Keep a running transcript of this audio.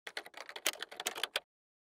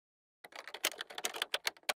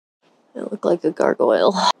I look like a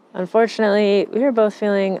gargoyle. Unfortunately, we are both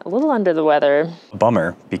feeling a little under the weather. A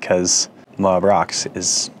bummer, because Moab Rocks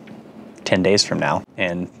is 10 days from now,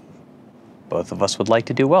 and both of us would like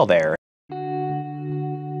to do well there.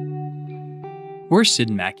 We're Sid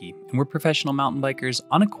and Mackie, and we're professional mountain bikers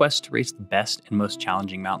on a quest to race the best and most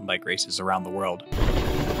challenging mountain bike races around the world.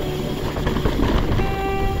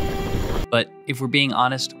 But if we're being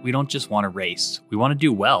honest, we don't just want to race. We want to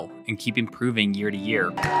do well and keep improving year to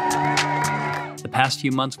year. The past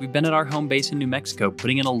few months, we've been at our home base in New Mexico,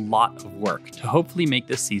 putting in a lot of work to hopefully make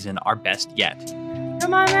this season our best yet.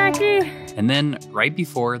 Come on, Mackie! And then, right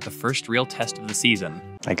before the first real test of the season,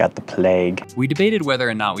 I got the plague. we debated whether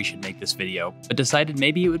or not we should make this video, but decided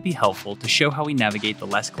maybe it would be helpful to show how we navigate the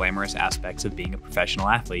less glamorous aspects of being a professional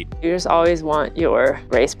athlete. You just always want your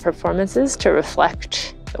race performances to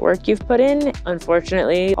reflect the work you've put in.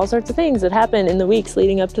 Unfortunately, all sorts of things that happen in the weeks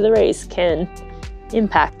leading up to the race can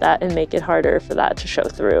impact that and make it harder for that to show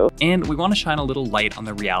through. And we want to shine a little light on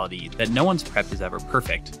the reality that no one's prep is ever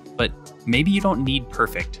perfect, but maybe you don't need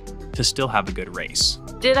perfect to still have a good race.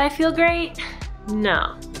 Did I feel great?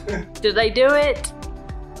 No. Did I do it?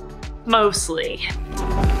 Mostly.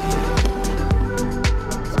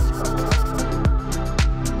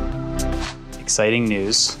 Exciting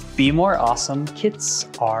news. Be More Awesome kits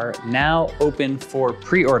are now open for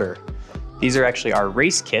pre-order. These are actually our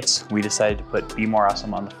race kits. We decided to put Be More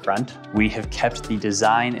Awesome on the front. We have kept the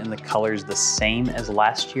design and the colors the same as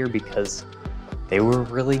last year because they were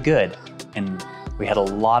really good. And we had a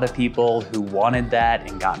lot of people who wanted that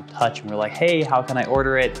and got in touch and were like, hey, how can I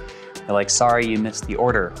order it? They're like, sorry, you missed the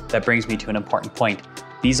order. That brings me to an important point.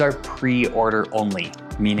 These are pre-order only,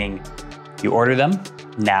 meaning you order them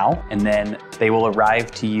now and then they will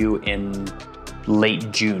arrive to you in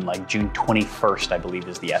late June, like June 21st, I believe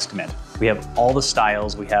is the estimate. We have all the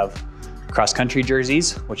styles. We have cross-country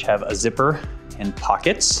jerseys, which have a zipper and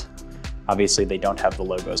pockets. Obviously, they don't have the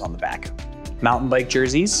logos on the back. Mountain bike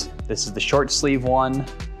jerseys. This is the short sleeve one.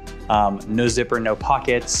 No zipper, no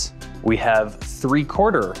pockets. We have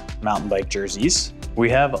 3/4 mountain bike jerseys. We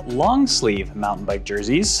have long sleeve mountain bike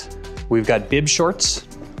jerseys. We've got bib shorts,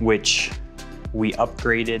 which we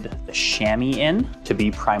upgraded the chamois in to be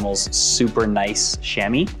Primal's super nice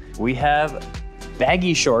chamois. We have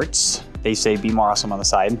baggy shorts. They say Be More Awesome on the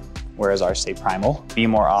side, whereas ours say Primal. Be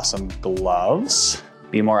More Awesome gloves.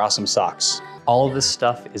 Be More Awesome socks. All of this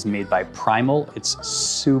stuff is made by Primal. It's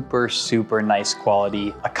super, super nice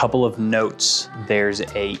quality. A couple of notes. There's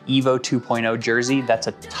a Evo 2.0 jersey. That's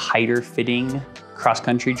a tighter fitting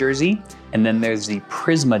cross-country jersey. And then there's the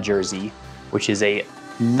Prisma jersey, which is a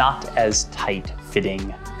not as tight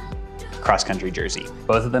fitting cross-country jersey.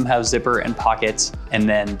 Both of them have zipper and pockets. And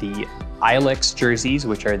then the Ilex jerseys,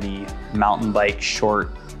 which are the mountain bike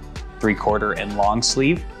short 3/4 and long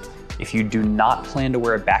sleeve. If you do not plan to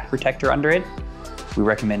wear a back protector under it, we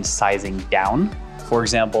recommend sizing down. For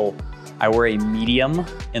example, I wear a medium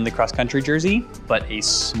in the cross-country jersey, but a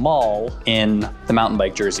small in the mountain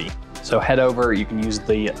bike jersey. So head over, you can use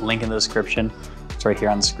the link in the description. It's right here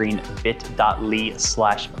on the screen,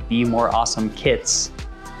 bit.ly/BeMoreAwesomeKits,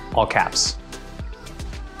 all caps.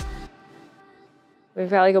 We've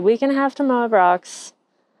got like a week and a half to Moab Rocks.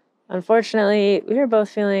 Unfortunately, we are both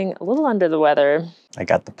feeling a little under the weather. I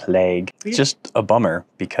got the plague. It's just a bummer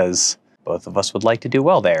because both of us would like to do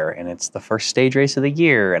well there, and it's the first stage race of the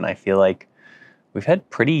year, and I feel like we've had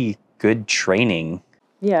pretty good training.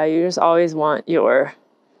 Yeah, you just always want your,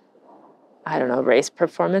 I don't know, race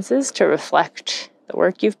performances to reflect the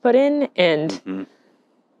work you've put in, and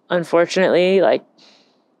unfortunately, like,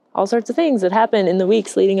 all sorts of things that happen in the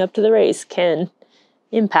weeks leading up to the race can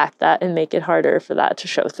impact that and make it harder for that to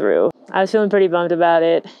show through. I was feeling pretty bummed about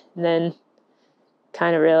it, and then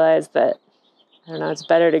kind of realized that, I don't know, it's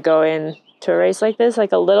better to go in to a race like this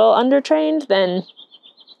like a little undertrained than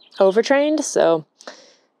overtrained. So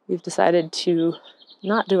we've decided to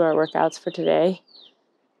not do our workouts for today.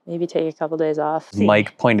 Maybe take a couple days off.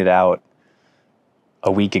 Mike pointed out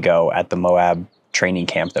a week ago at the Moab training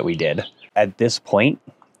camp that we did. At this point,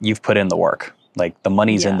 you've put in the work. Like, the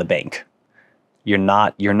money's in the bank. You're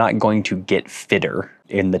not going to get fitter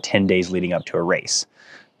in the 10 days leading up to a race,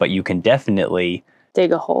 but you can definitely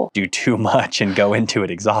dig a hole, do too much and go into it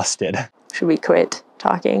exhausted. Should we quit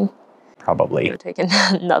talking? Probably. Go take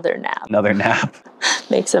another nap. Another nap.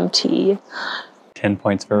 Make some tea. 10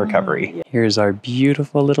 points for recovery. Yeah. Here's our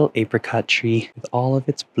beautiful little apricot tree with all of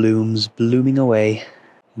its blooms blooming away.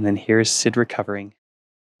 And then here's Sid recovering.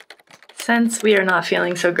 Since we are not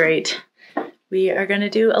feeling so great, we are going to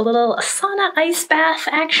do a little sauna ice bath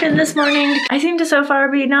action this morning. I seem to so far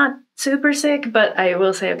be not super sick, but I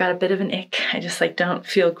will say I've got a bit of an ick. I just like don't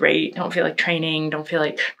feel great, don't feel like training, don't feel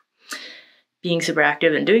like being super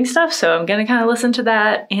active and doing stuff. So I'm gonna kind of listen to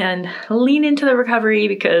that and lean into the recovery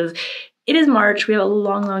because it is March. We have a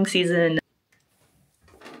long, long season.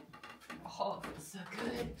 Oh, it feels so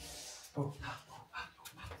good.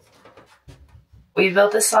 We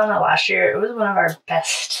built this sauna last year. It was one of our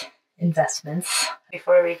best investments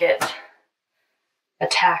before we get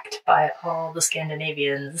attacked by all the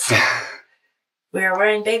Scandinavians. We are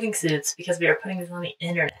wearing bathing suits because we are putting this on the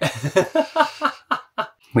internet.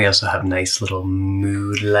 We also have nice little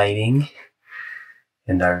mood lighting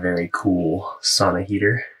and our very cool sauna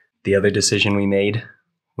heater. The other decision we made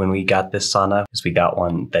when we got this sauna is we got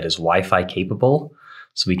one that is Wi-Fi capable,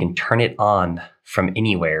 so we can turn it on from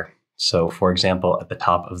anywhere. So for example, at the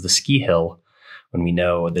top of the ski hill, when we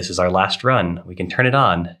know this is our last run, we can turn it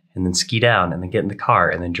on and then ski down and then get in the car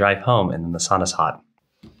and then drive home and then the sauna's hot.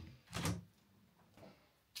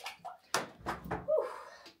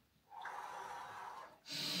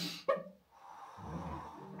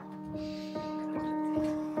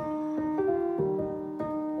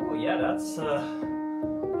 Oh yeah,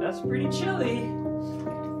 that's pretty chilly.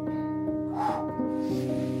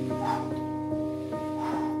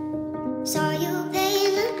 Saw you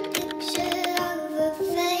paint a picture of a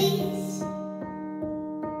face.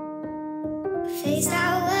 A face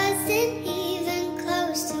that wasn't even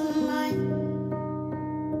close to mine.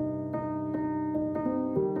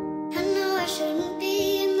 I know I shouldn't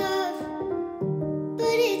be in love, but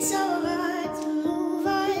it's so hard to move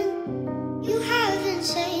on. You haven't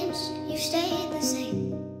changed, you've stayed the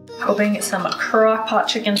same. Hoping some crock pot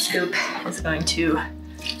chicken soup is going to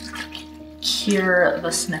cure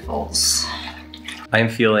the sniffles. I am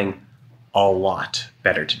feeling a lot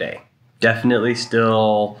better today. Definitely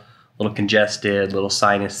still a little congested, a little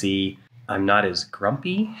sinusy. I'm not as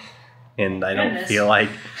grumpy, and I don't feel like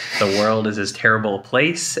the world is as terrible a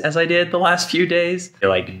place as I did the last few days. I feel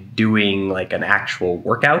like doing like an actual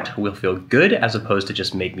workout will feel good as opposed to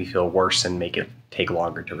just make me feel worse and make it take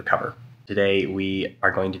longer to recover. Today we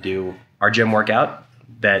are going to do our gym workout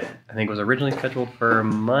that I think was originally scheduled for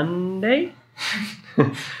Monday?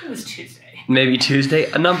 It was Tuesday. Maybe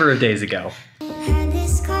Tuesday, a number of days ago. Had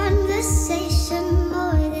this conversation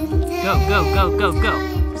more than 10 Go.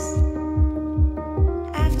 times.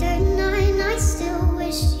 After 9, I still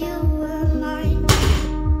wish you were mine.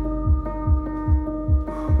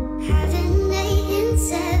 Haven't ate in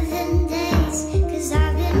 7 days, 'cause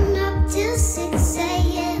I've been up till 6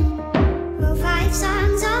 a.m. Wrote 5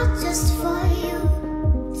 songs all just for you.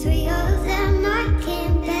 3 of them I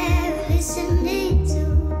can't bear listening to.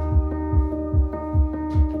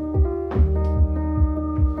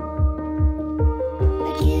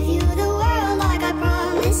 I'd give you the world like I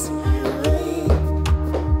promised I would.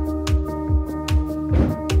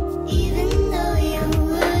 Even though you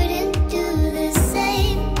wouldn't do the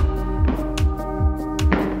same.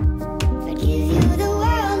 I'd give you the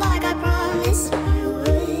world like I promised I would.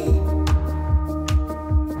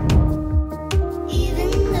 Even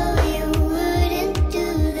though you wouldn't do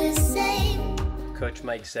the same. Coach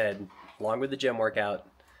Mike said, along with the gym workout,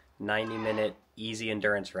 90-minute easy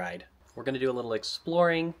endurance ride. We're gonna do a little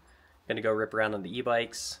exploring, gonna go rip around on the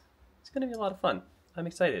e-bikes. It's gonna be a lot of fun. I'm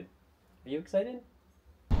excited. Are you excited?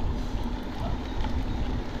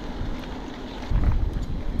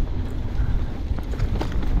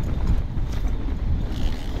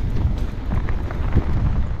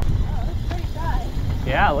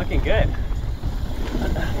 Yeah, looking good.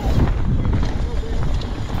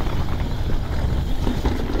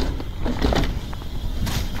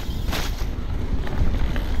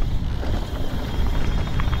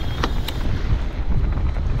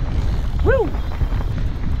 Woo!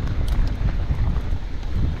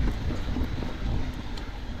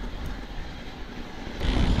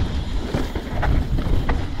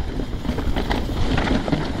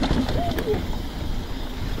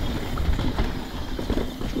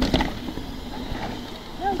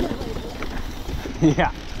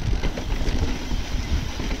 Yeah.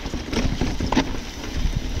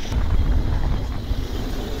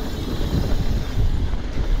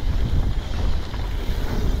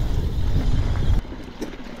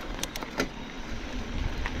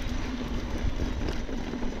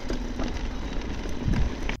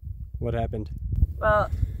 What happened? Well,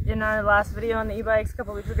 in our last video on the e-bikes a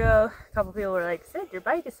couple weeks ago, a couple people were like, Sid, your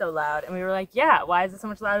bike is so loud. And we were like, yeah, why is it so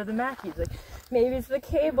much louder than Mackey's? Like, maybe it's the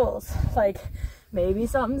cables. Like, maybe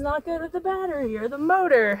something's not good with the battery or the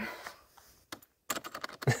motor.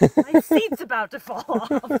 My seat's about to fall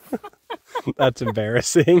off. That's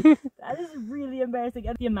embarrassing. That is really embarrassing.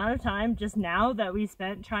 And the amount of time just now that we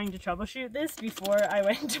spent trying to troubleshoot this before I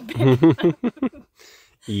went to bed.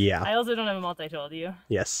 Yeah. I also don't have a multi-tool, do you?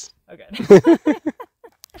 Yes. Okay.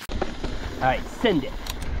 Alright, send it.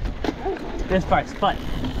 This part's fun.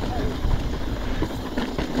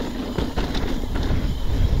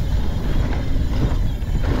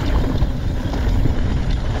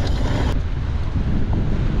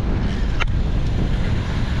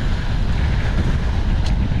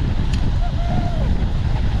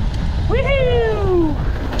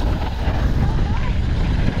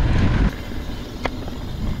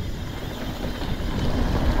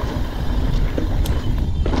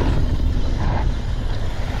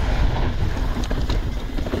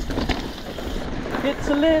 It's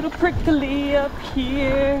a little prickly up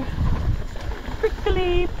here.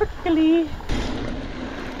 Prickly, prickly.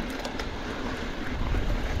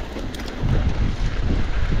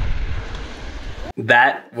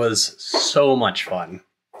 That was so much fun.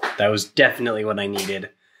 That was definitely what I needed.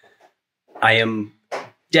 I am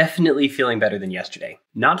definitely feeling better than yesterday.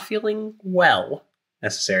 Not feeling well,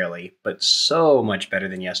 necessarily, but so much better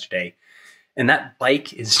than yesterday. And that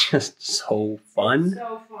bike is just so fun.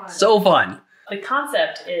 So fun. So fun. The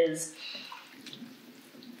concept is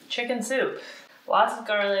chicken soup. Lots of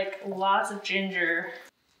garlic, lots of ginger.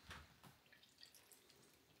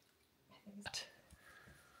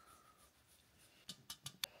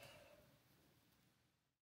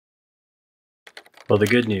 Well, the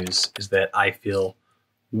good news is that I feel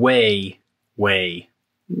way, way,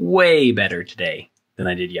 way better today than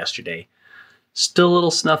I did yesterday. Still a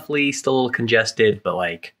little snuffly, still a little congested, but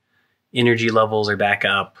like energy levels are back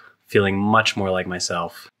up, feeling much more like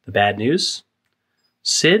myself. The bad news?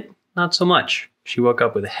 Sid, not so much. She woke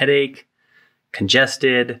up with a headache,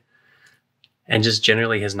 congested, and just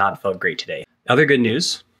generally has not felt great today. Other good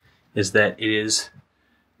news is that it is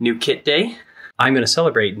new kit day. I'm going to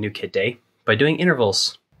celebrate new kit day by doing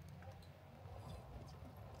intervals.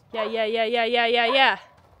 Yeah.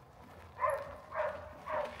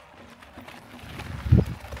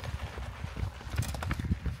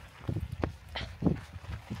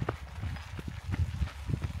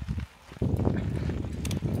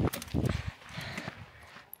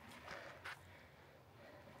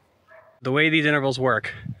 The way these intervals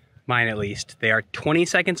work, mine at least, they are 20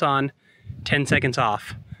 seconds on, 10 seconds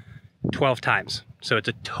off, 12 times. So it's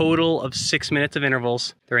a total of 6 minutes of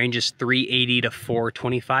intervals. The range is 380 to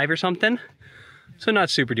 425 or something. So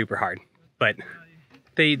not super duper hard, but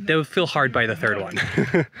they'll feel hard by the third one.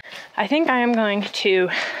 I think I am going to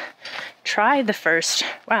try the first.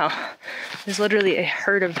 Wow, there's literally a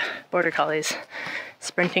herd of border collies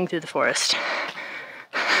sprinting through the forest.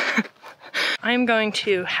 I'm going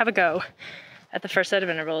to have a go at the first set of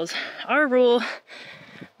intervals. Our rule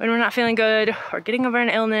when we're not feeling good or getting over an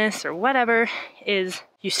illness or whatever is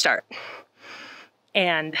you start.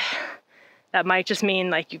 And that might just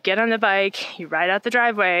mean like you get on the bike, you ride out the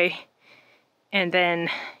driveway, and then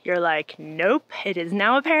you're like, nope, it is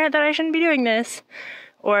now apparent that I shouldn't be doing this.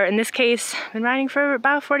 Or in this case, I've been riding for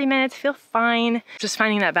about 40 minutes, feel fine. Just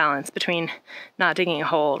finding that balance between not digging a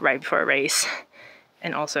hole right before a race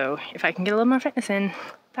and also if I can get a little more fitness in,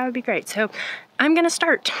 that would be great. So I'm gonna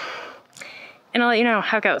start and I'll let you know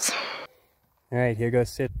how it goes. All right, here goes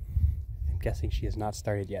Sid. I'm guessing she has not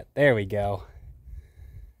started yet. There we go.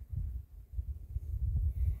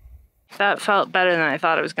 That felt better than I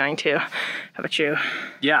thought it was going to. How about you?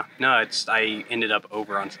 Yeah, no, I ended up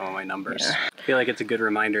over on some of my numbers. Yeah. I feel like it's a good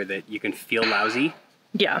reminder that you can feel lousy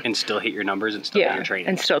and still hit your numbers and still hit your training.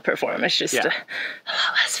 And still perform. It's just a lot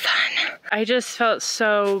less fun. I just felt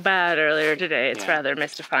so bad earlier today. It's rather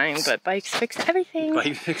mystifying, but bikes fix everything.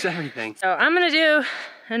 Bikes fix everything. So I'm gonna do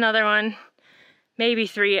another one, maybe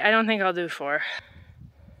 3. I don't think I'll do 4.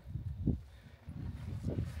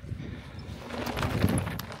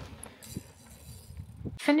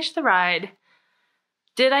 Finished the ride.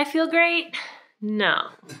 Did I feel great? No.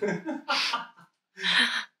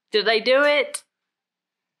 Did I do it?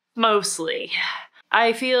 Mostly.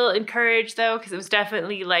 I feel encouraged though, because it was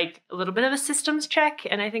definitely like a little bit of a systems check,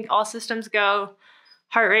 and I think all systems go.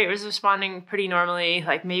 Heart rate was responding pretty normally,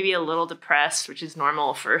 like maybe a little depressed, which is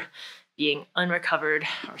normal for being unrecovered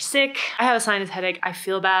or sick. I have a sinus headache. I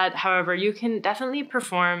feel bad. However, you can definitely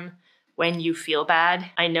perform when you feel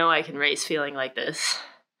bad. I know I can race feeling like this.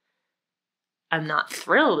 I'm not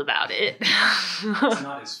thrilled about it. It's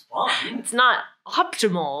not as fun. It's not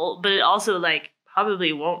optimal, but it also like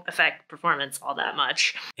probably won't affect performance all that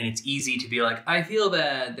much. And it's easy to be like, I feel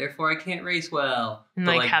bad, therefore I can't race well. And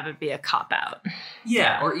like have it be a cop-out.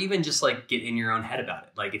 Yeah, or even just like get in your own head about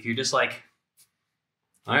it. Like if you're just like,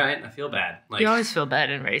 All right, I feel bad. Like, You always feel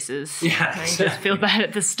bad in races. Yeah, I just feel bad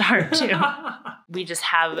at the start too. We just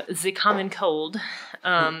have the common cold.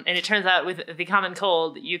 And it turns out with the common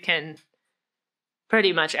cold, you can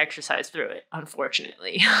pretty much exercise through it,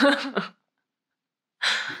 unfortunately.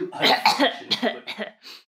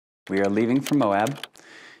 We are leaving for Moab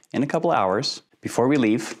in a couple hours. Before we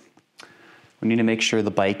leave, we need to make sure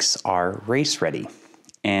the bikes are race ready.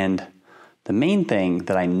 And the main thing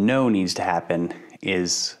that I know needs to happen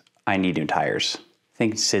is I need new tires. I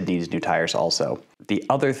think Sid needs new tires also. The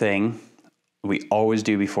other thing we always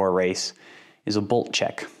do before a race is a bolt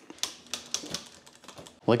check.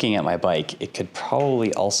 Looking at my bike, it could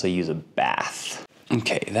probably also use a bath.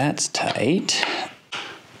 Okay, that's tight.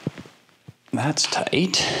 That's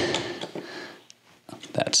tight.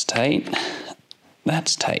 That's tight.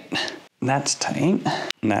 That's tight. That's tight.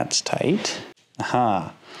 That's tight.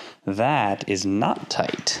 Aha. That is not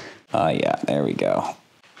tight. Oh yeah, there we go.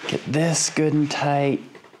 Get this good and tight.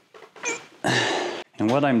 And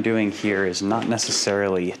what I'm doing here is not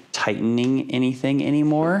necessarily tightening anything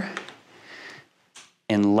anymore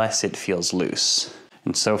unless it feels loose.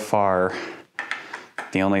 And so far,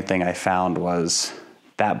 the only thing I found was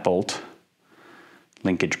that bolt,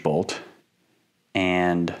 linkage bolt,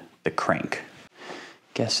 and the crank.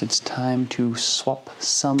 Guess it's time to swap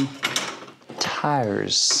some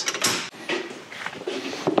tires.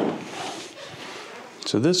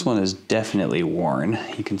 So this one is definitely worn.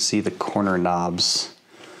 You can see the corner knobs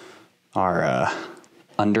are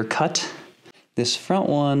undercut. This front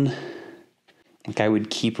one, like I would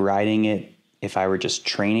keep riding it if I were just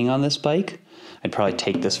training on this bike. I'd probably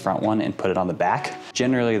take this front one and put it on the back.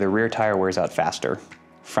 Generally, the rear tire wears out faster.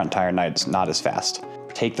 Front tire not as fast.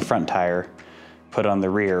 Take the front tire, put it on the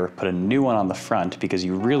rear, put a new one on the front because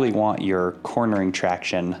you really want your cornering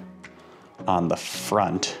traction on the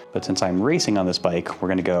front. But since I'm racing on this bike, we're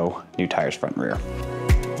gonna go new tires front and rear.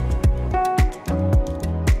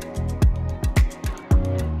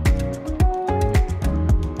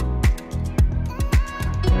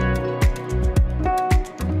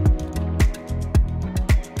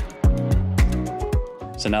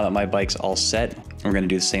 So now that my bike's all set, we're gonna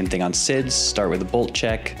do the same thing on Sid's, start with a bolt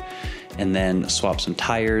check, and then swap some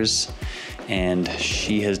tires. And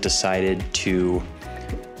she has decided to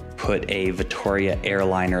put a Vittoria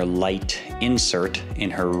Airliner light insert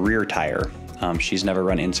in her rear tire. She's never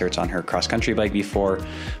run inserts on her cross-country bike before,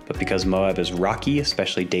 but because Moab is rocky,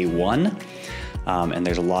 especially day one, and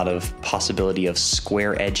there's a lot of possibility of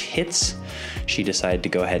square edge hits, she decided to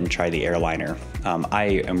go ahead and try the Airliner.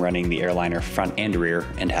 I am running the Airliner front and rear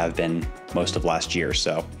and have been most of last year,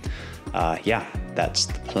 so yeah, that's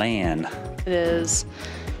the plan. It is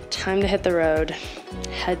time to hit the road,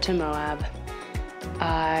 head to Moab.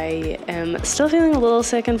 I am still feeling a little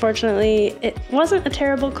sick, unfortunately. It wasn't a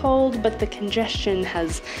terrible cold, but the congestion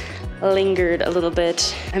has lingered a little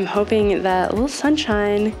bit. I'm hoping that a little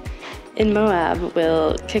sunshine in Moab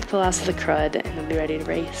will kick the last of the crud and I'll be ready to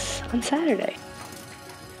race on Saturday.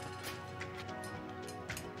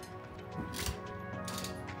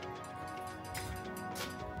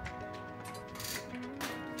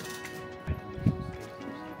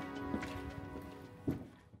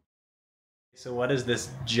 So what is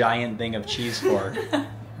this giant thing of cheese for?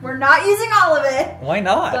 We're not using all of it. Why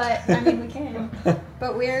not? But, I mean, we can.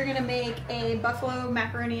 But we're going to make a buffalo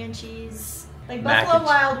macaroni and cheese, like buffalo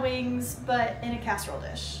wild wings, but in a casserole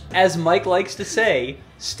dish. As Mike likes to say,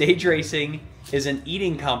 stage racing is an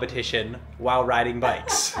eating competition while riding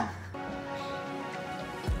bikes.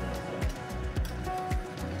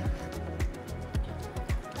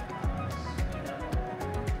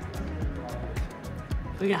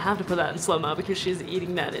 We're gonna have to put that in slow-mo because she's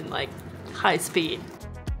eating that in like high speed.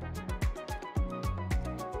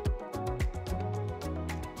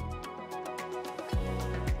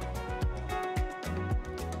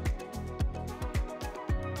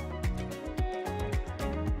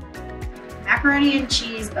 Macaroni and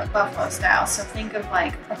cheese, but buffalo style. So think of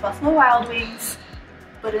like a buffalo wild wings,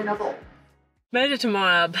 but in a bowl. Made it to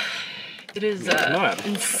Moab. It is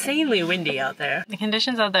insanely windy out there. The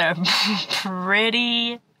conditions out there are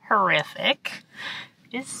pretty horrific.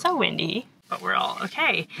 It is so windy, but we're all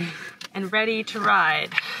okay and ready to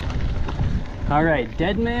ride. All right,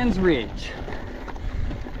 Dead Man's Ridge.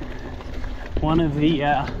 One of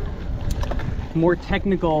the more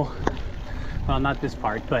technical, well, not this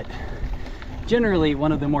part, but generally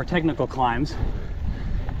one of the more technical climbs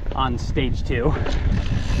on stage 2.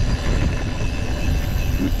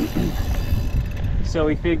 So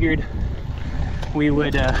we figured we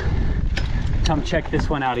would come check this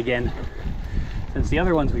one out again, since the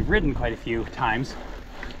other ones we've ridden quite a few times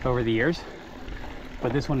over the years.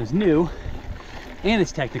 but this one is new and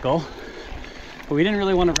it's technical. But we didn't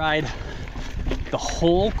really want to ride the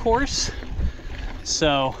whole course,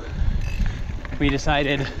 so we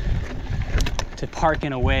decided to park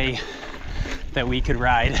in a way that we could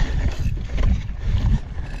ride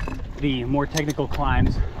the more technical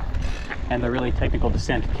climbs and the really technical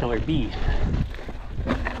descent to Killer B.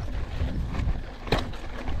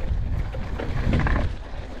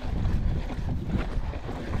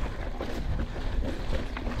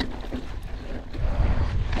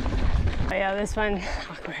 Oh yeah, this one,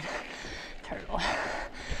 awkward, turtle.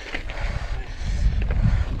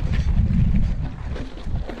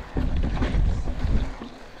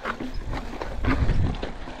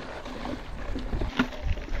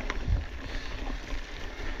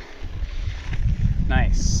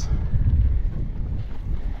 Nice.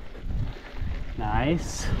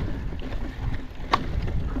 Nice.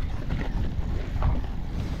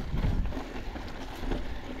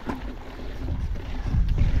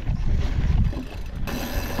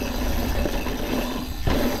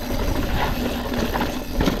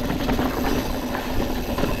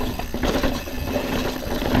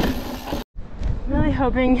 I'm really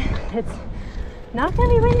hoping it's not gonna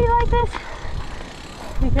be windy like this,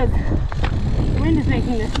 because the wind is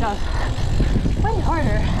making this stuff way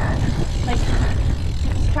harder. Like,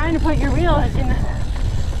 just trying to put your wheel in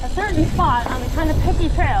a certain spot on a kind of picky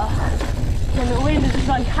trail, and the wind is just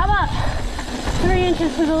like, how about 3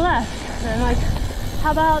 inches to the left? And I'm like,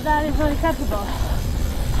 how about that is unacceptable?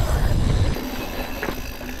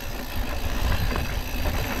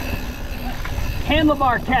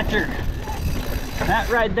 Handlebar catcher. That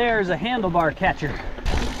right there is a handlebar catcher.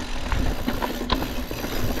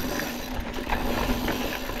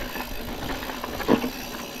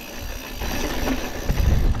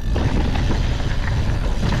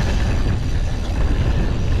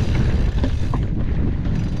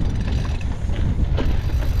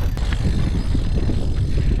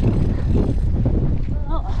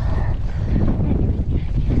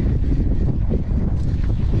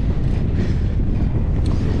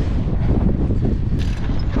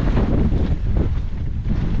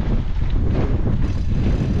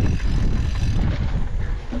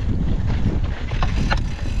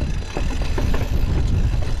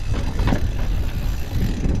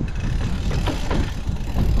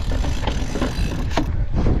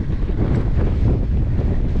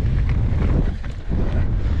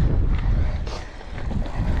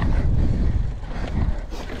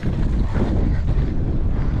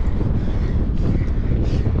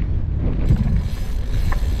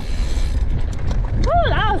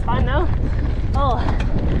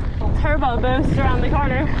 Turbo boost around the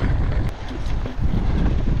corner.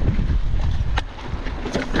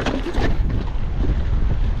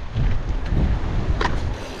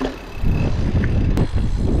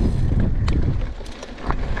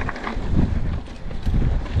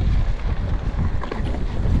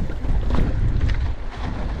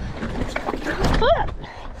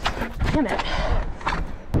 Damn it.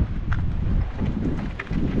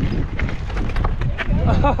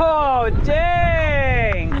 Oh,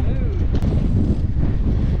 dang!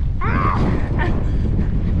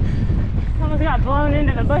 Almost got blown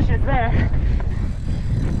into the bushes there.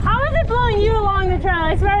 How is it blowing you along the trail?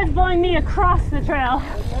 I swear it's blowing me across the trail.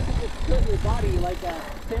 Your body like a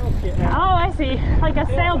sail kit. Oh, I see. Like a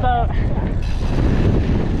sailboat.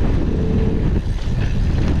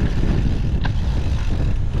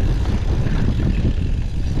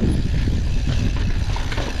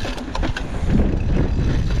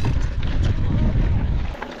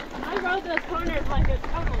 I rode those corners like a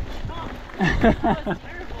total chump. That was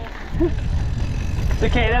terrible. It's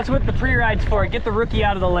okay, that's what the pre-ride's for. Get the rookie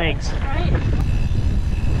out of the legs. Right?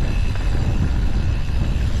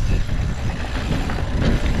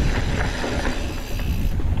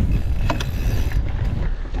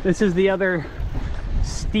 This is the other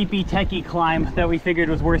steepy techie climb that we figured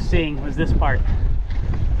was worth seeing, was this part.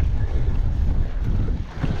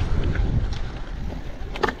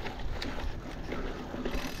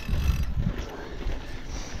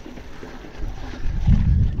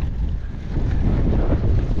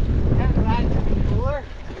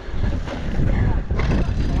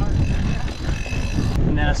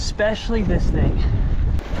 And then especially this thing.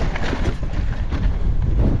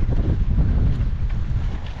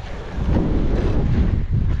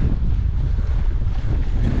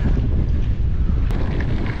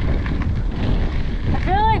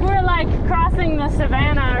 Crossing the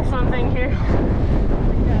savannah or something here.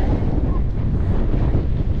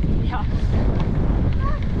 Yeah.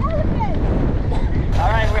 All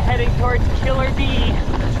right, we're heading towards Killer B,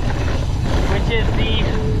 which is the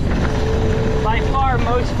by far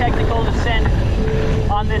most technical descent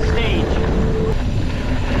on this stage.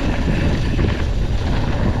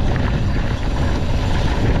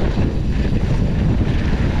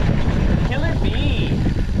 Killer bee.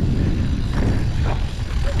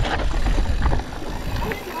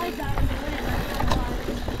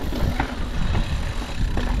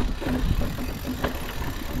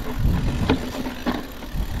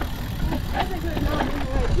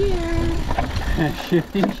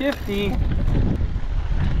 Shifty, shifty.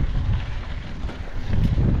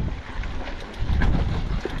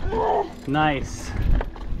 Nice.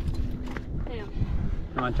 Damn. You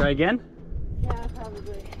want to try again? Yeah,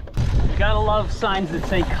 probably. Gotta love signs that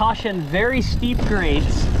say caution, very steep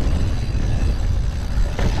grades.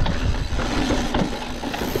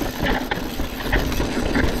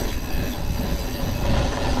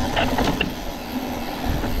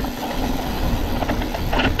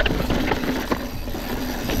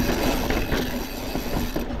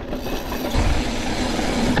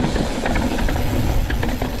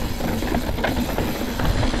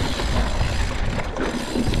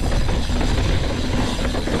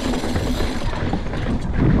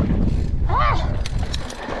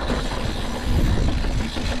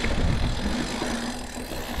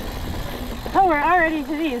 Oh, we're already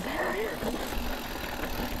to these.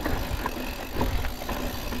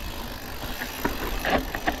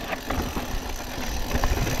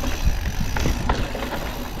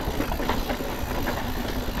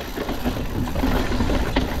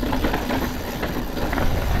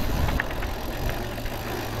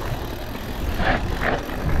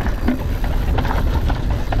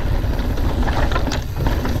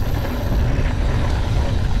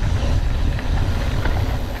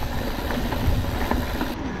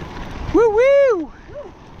 Woo-woo!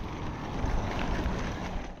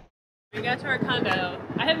 We got to our condo.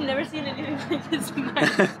 I have never seen anything like this in my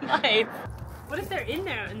life. What if they're in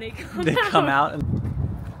there and they come out?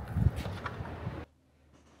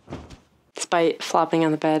 Despite flopping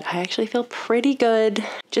on the bed, I actually feel pretty good.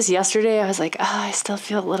 Just yesterday, I was like, oh, I still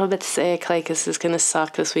feel a little bit sick. Like, this is gonna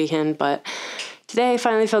suck this weekend, but today I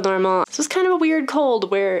finally feel normal. This was kind of a weird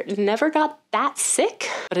cold where it never got that sick,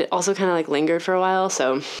 but it also kind of like lingered for a while.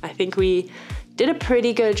 So I think we did a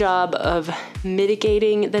pretty good job of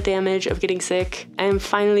mitigating the damage of getting sick. I am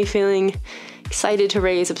finally feeling excited to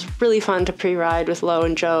race. It was really fun to pre-ride with Lo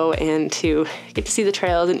and Joe and to get to see the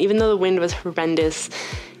trails. And even though the wind was horrendous,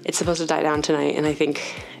 it's supposed to die down tonight. And I think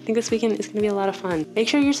this weekend is gonna be a lot of fun. Make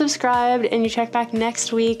sure you're subscribed and you check back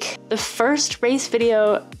next week. The first race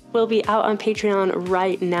video will be out on Patreon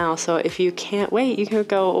right now. So if you can't wait, you can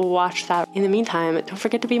go watch that. In the meantime, don't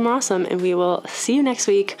forget to be more awesome and we will see you next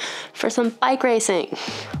week for some bike racing.